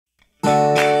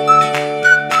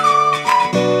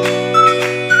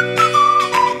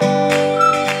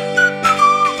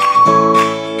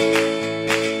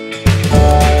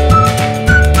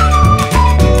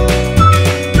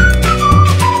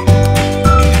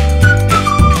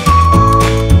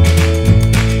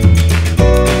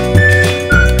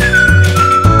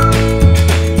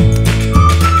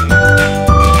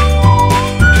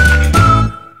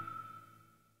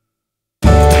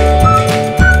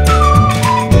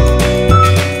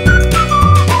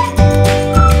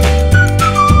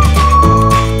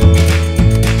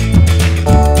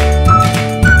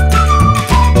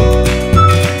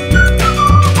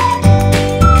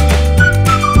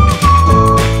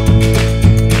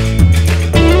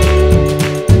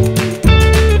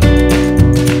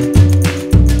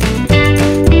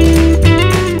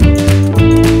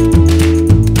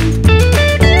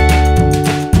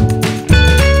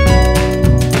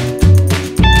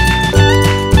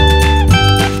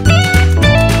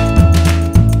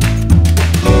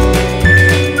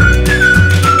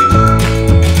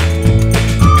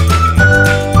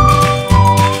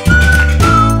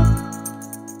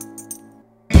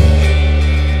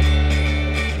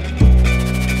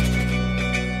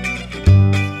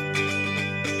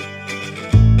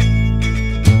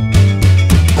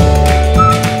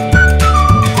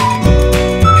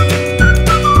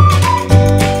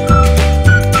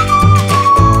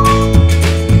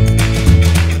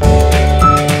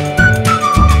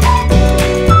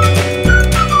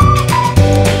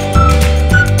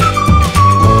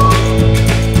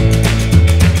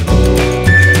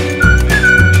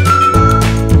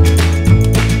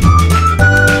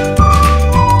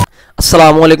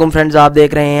अस्सलामुअलैकुम फ्रेंड्स, आप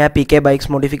देख रहे हैं पीके बाइक्स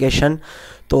मॉडिफिकेशन।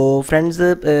 तो फ्रेंड्स,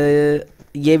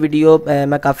 ये वीडियो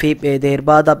मैं काफ़ी देर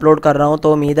बाद अपलोड कर रहा हूँ,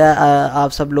 तो उम्मीद है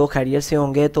आप सब लोग खैरियत से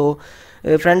होंगे। तो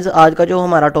फ्रेंड्स, आज का जो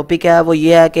हमारा टॉपिक है वो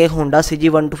ये है कि Honda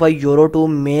CG125 euro 2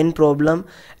 main problem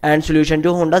and solution.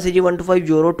 जो होंडा CG125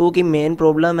 यूरो 2 की मेन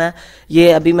प्रॉब्लम है,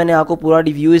 ये अभी मैंने आपको पूरा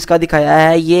रिव्यू इसका दिखाया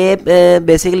है। ये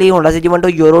बेसिकली होंडा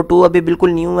CG125 यूरो 2 अभी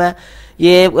बिल्कुल न्यू है।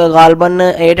 ये गालबन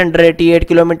 888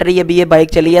 किलोमीटर ये भी ये बाइक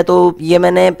चली है। तो ये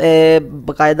मैंने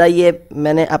बाकायदा ये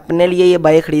मैंने अपने लिए ये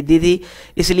बाइक ख़रीदी थी,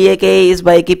 इसलिए कि इस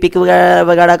बाइक की पिक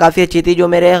वगैरह काफ़ी अच्छी थी। जो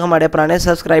हमारे पुराने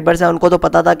सब्सक्राइबर्स हैं उनको तो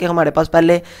पता था कि मेरे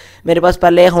पास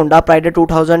पहले होंडा प्राइड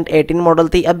 2018 मॉडल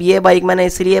थी। अब ये बाइक मैंने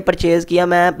इसलिए परचेज़ किया,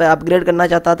 मैं अपग्रेड करना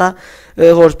चाहता था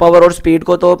हॉर्स पावर और स्पीड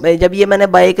को। तो जब ये मैंने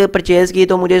बाइक परचेज़ की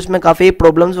तो मुझे इसमें काफ़ी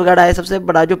प्रॉब्लम्स वगैरह आए। सबसे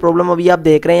बड़ा जो प्रॉब्लम अभी आप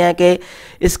देख रहे हैं कि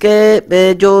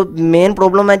इसके जो मेन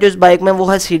प्रॉब्लम है जो इस बाइक में, वो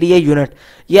है CDI यूनिट।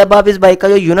 ये अब आप इस बाइक का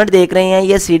जो यूनिट देख रहे हैं,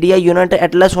 ये CDI यूनिट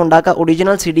एटलस होंडा का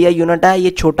ओरिजिनल CDI यूनिट है। ये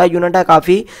छोटा यूनिट है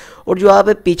काफ़ी। और जो आप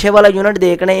पीछे वाला यूनिट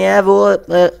देख रहे हैं वो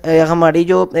हमारी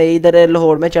जो इधर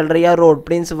लाहौर में चल रही है रोड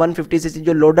प्रिंस 150cc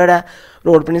जो लोडर है,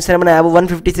 रोड प्रिंस से बनाया, वो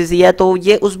 150cc है। तो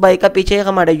ये उस बाइक का पीछे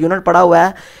हमारे यूनिट पड़ा हुआ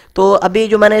है। तो अभी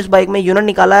जो मैंने इस बाइक में यूनिट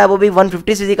निकाला है वो भी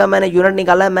 150cc का मैंने यूनिट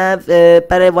निकाला है। मैं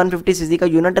पहले 150cc का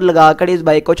यूनिट लगाकर इस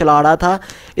बाइक को चला रहा था।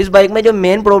 इस बाइक में जो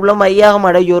मेन प्रॉब्लम आई है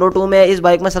हमारे यूरो 2 में, इस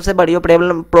बाइक में सबसे बड़ी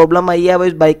प्रॉब्लम आई है वो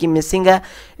इस बाइक की मिसिंग है।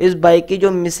 इस बाइक की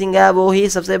जो मिसिंग है वो ही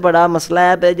सबसे बड़ा मसला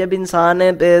है। जब इंसान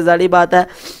ज़ाहिर बात है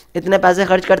इतने पैसे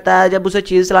खर्च करता है, जब उसे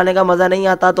चीज़ चलाने का मज़ा नहीं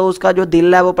आता तो उसका जो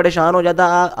दिल है वो परेशान हो जाता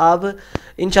है। आप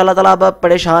इंशाल्लाह ताला आप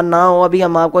परेशान ना हो। अभी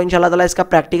हम आपको इंशाल्लाह ताला इसका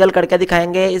प्रैक्टिकल करके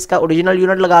दिखाएंगे। इसका ओरिजिनल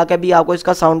यूनिट लगा के भी आपको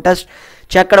इसका साउंड टेस्ट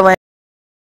चेक करवाएंगे।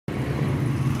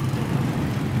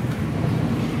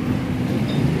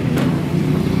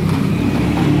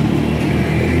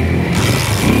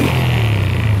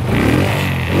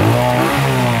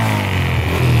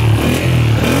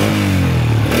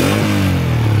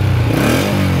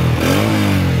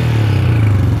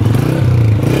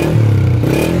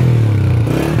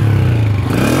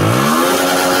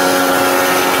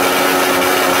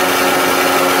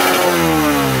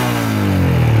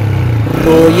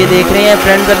 तो ये देख रहे हैं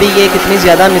फ्रेंड्स, अभी ये कितनी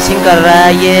ज़्यादा मिसिंग कर रहा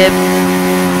है।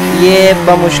 ये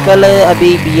बमुश्किल अभी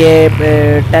ये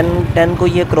 10 को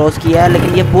ये क्रॉस किया है,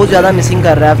 लेकिन ये बहुत ज़्यादा मिसिंग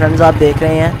कर रहा है फ्रेंड्स, आप देख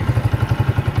रहे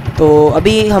हैं। तो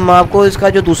अभी हम आपको इसका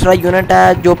जो दूसरा यूनिट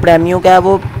है जो प्रीमियम का है,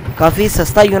 वो काफ़ी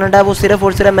सस्ता यूनिट है। वो सिर्फ़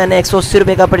और सिर्फ मैंने 180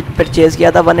 रुपये का परचेज़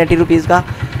किया था, 180 रुपीज़ का,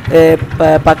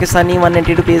 पाकिस्तानी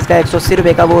 180 रुपीज़ का 180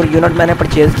 रुपये का वो यूनिट मैंने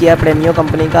परचेज़ किया प्रीमियम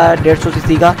कंपनी का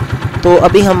 150cc का। तो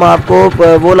अभी हम आपको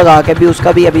वो लगा के भी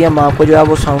उसका भी अभी हम आपको जो है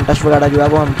वो साउंड टेस्ट वगैरह जो है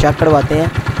वो हम चेक करवाते हैं।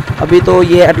 अभी तो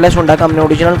ये एटलस होंडा का हमने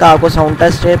ओरिजिनल का आपको साउंड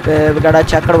टेस्ट वगैरह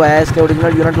चेक करवाया है इसके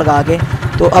ओरिजिनल यूनिट लगा के।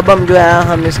 तो अब हम जो है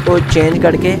हम इसको चेंज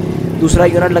करके दूसरा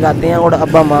यूनिट लगाते हैं और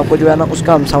अब हम आपको जो है ना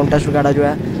उसका हम साउंड टेस्ट वगैरह जो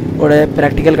है और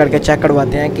प्रैक्टिकल करके चेक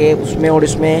करवाते हैं कि उसमें और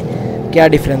इसमें क्या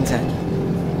डिफरेंस है।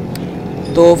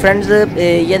 तो फ्रेंड्स,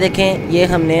 ये देखें, ये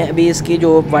हमने अभी इसकी जो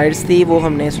वायर्स थी वो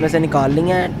हमने इसमें से निकाल ली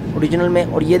हैं ओरिजिनल में।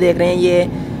 और ये देख रहे हैं, ये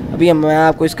अभी मैं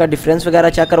आपको इसका डिफरेंस वगैरह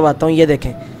चेक करवाता हूँ। ये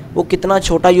देखें वो कितना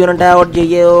छोटा यूनिट है और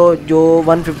ये जो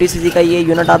 150cc का ये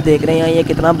यूनिट आप देख रहे हैं ये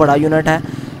कितना बड़ा यूनिट है।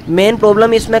 मेन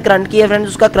प्रॉब्लम इसमें करंट की है फ्रेंड्स,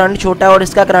 उसका करंट छोटा है और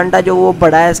इसका करंट है जो वो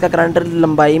बड़ा है। इसका करंट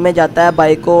लंबाई में जाता है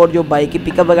बाइक को, और जो बाइक की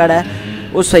पिकअप वगैरह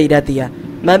है वो सही रहती है।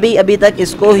 मैं भी अभी तक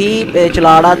इसको ही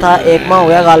चला रहा था, 1 माह हो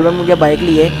गया गालबन मुझे बाइक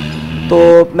लिए। तो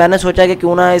मैंने सोचा कि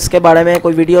क्यों ना इसके बारे में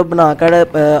कोई वीडियो बनाकर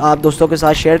आप दोस्तों के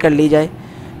साथ शेयर कर ली जाए।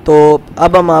 तो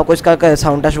अब हम आपको इसका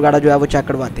साउंड टेस्ट वगैरह जो है वो चेक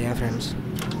करवाते हैं फ्रेंड्स।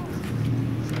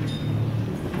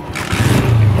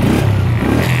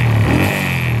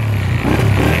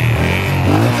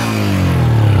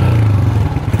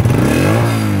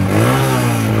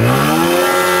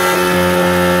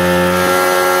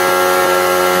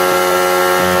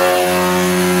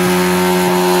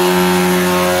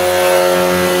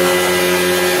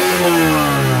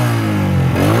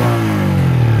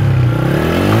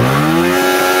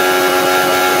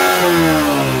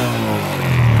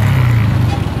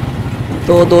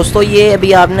 तो दोस्तों, ये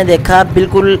अभी आपने देखा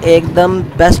बिल्कुल एकदम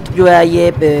बेस्ट जो है ये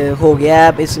हो गया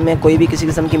है। इसमें कोई भी किसी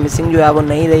किस्म की मिसिंग जो है वो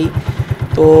नहीं रही।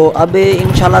 तो अब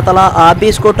इंशाल्लाह ताला आप भी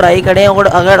इसको ट्राई करें, और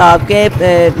अगर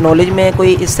आपके नॉलेज में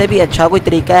कोई इससे भी अच्छा कोई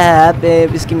तरीका है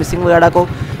इसकी मिसिंग वगैरह को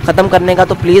ख़त्म करने का,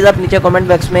 तो प्लीज़ आप नीचे कमेंट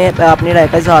बॉक्स में अपनी राय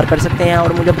का इज़हार कर सकते हैं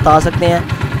और मुझे बता सकते हैं,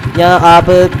 या आप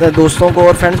दोस्तों को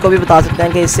और फ्रेंड्स को भी बता सकते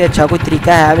हैं कि इससे अच्छा कोई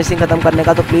तरीका है मिसिंग ख़त्म करने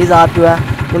का। तो प्लीज़ आप जो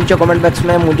है नीचे कमेंट बॉक्स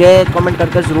में मुझे कमेंट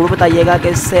करके ज़रूर बताइएगा कि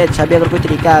इससे अच्छा भी अगर कोई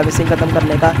तरीका है मिसिंग ख़त्म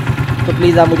करने का, तो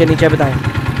प्लीज़ आप मुझे नीचे बताएं।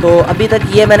 तो अभी तक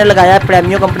ये मैंने लगाया है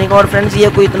प्रेमियो कंपनी का। और फ्रेंड्स ये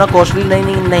कोई इतना कॉस्टली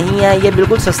नहीं है, ये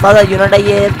बिल्कुल सस्ता सा यूनिट है।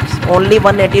 ये ओनली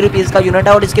 180 रुपीज़ का यूनिट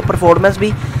है और इसकी परफॉर्मेंस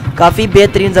भी काफ़ी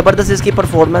बेहतरीन ज़बरदस्त इसकी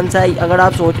परफॉर्मेंस है। अगर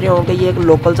आप सोच रहे हो कि ये एक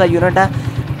लोकल सा यूनिट है,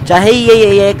 चाहे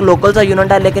ये एक लोकल सा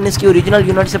यूनिट है, लेकिन इसकी ओरिजिनल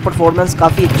यूनिट से परफॉर्मेंस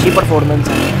काफ़ी अच्छी परफॉर्मेंस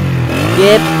है।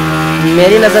 ये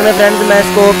मेरी नज़र में फ्रेंड्स, मैं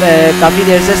इसको काफ़ी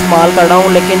देर से इस्तेमाल कर रहा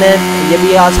हूँ, लेकिन ये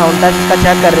भी आज साउंड टेस्ट का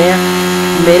चेक कर रहे हैं।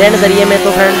 मेरे नज़रिए में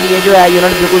तो फ्रेंड्स ये जो है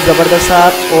यूनिट बिल्कुल ज़बरदस्त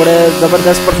है और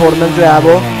ज़बरदस्त परफॉर्मेंस जो है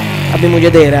वो अभी मुझे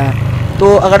दे रहा है।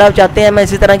 तो अगर आप चाहते हैं मैं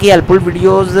इसी तरह की हेल्पफुल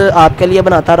वीडियोस आपके लिए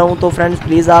बनाता रहूं, तो फ्रेंड्स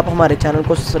प्लीज़ आप हमारे चैनल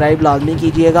को सब्सक्राइब लाजमी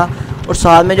कीजिएगा और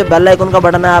साथ में जो बेल आइकन का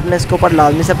बटन है आपने इसके ऊपर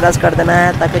लाजमी से प्रेस कर देना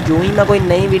है, ताकि जो ही मैं कोई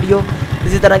नई वीडियो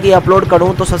इसी तरह की अपलोड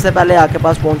करूँ तो सबसे पहले आपके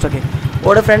पास पहुँच सके।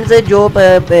 और फ्रेंड्स जो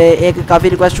एक काफ़ी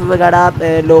रिक्वेस्ट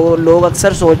वगैरह लोग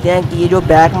अक्सर सोचते हैं कि ये जो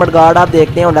बैक मडगार्ड आप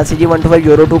देखते हैं होंडा CG 125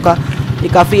 Euro 2 का, ये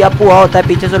काफ़ी अप हुआ होता है,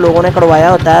 पीछे से लोगों ने करवाया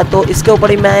होता है। तो इसके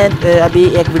ऊपर ही मैं अभी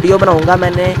एक वीडियो बनाऊंगा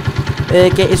मैंने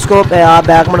कि इसको आप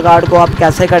बैक मडगार्ड को आप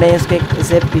कैसे करें,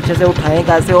 इसे पीछे से उठाएं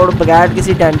कैसे, और बगैर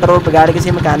किसी डेंटर और बगैर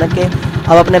किसी मैकेनिक के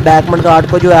आप अपने बैक मडगार्ड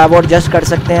को जो है वो एडजस्ट कर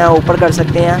सकते हैं, ऊपर कर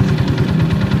सकते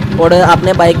हैं और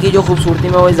अपने बाइक की जो खूबसूरती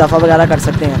में वो इजाफा वगैरह कर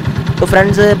सकते हैं। तो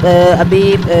फ्रेंड्स अभी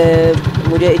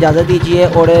मुझे इजाज़त दीजिए,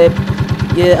 और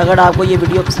ये अगर आपको ये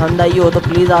वीडियो पसंद आई हो तो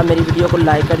प्लीज़ आप मेरी वीडियो को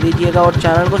लाइक कर दीजिएगा और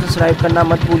चैनल को सब्सक्राइब करना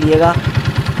मत भूलिएगा।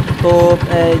 तो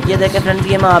ये देखें फ्रेंड्स,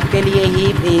 ये मैं आपके लिए ही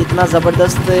इतना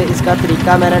ज़बरदस्त इसका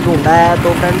तरीका मैंने ढूंढा है।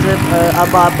 तो फ्रेंड्स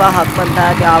अब आपका हक़ बनता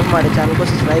है कि आप हमारे चैनल को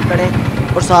सब्सक्राइब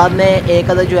करें और साथ में एक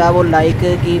अदर जो है वो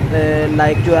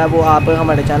लाइक जो है वो आप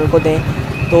हमारे चैनल को दें।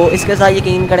 तो इसके साथ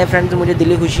यकीन करें फ्रेंड्स, मुझे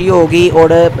दिली खुशी होगी और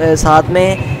साथ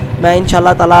में मैं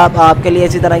इंशाल्लाह ताला आपके लिए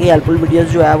इसी तरह की हेल्पफुल वीडियोज़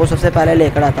जो है वो सबसे पहले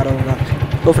लेकर आता रहूँगा।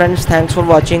 तो फ्रेंड्स थैंक्स फॉर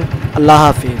वॉचिंग। अल्लाह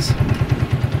हाफिज़।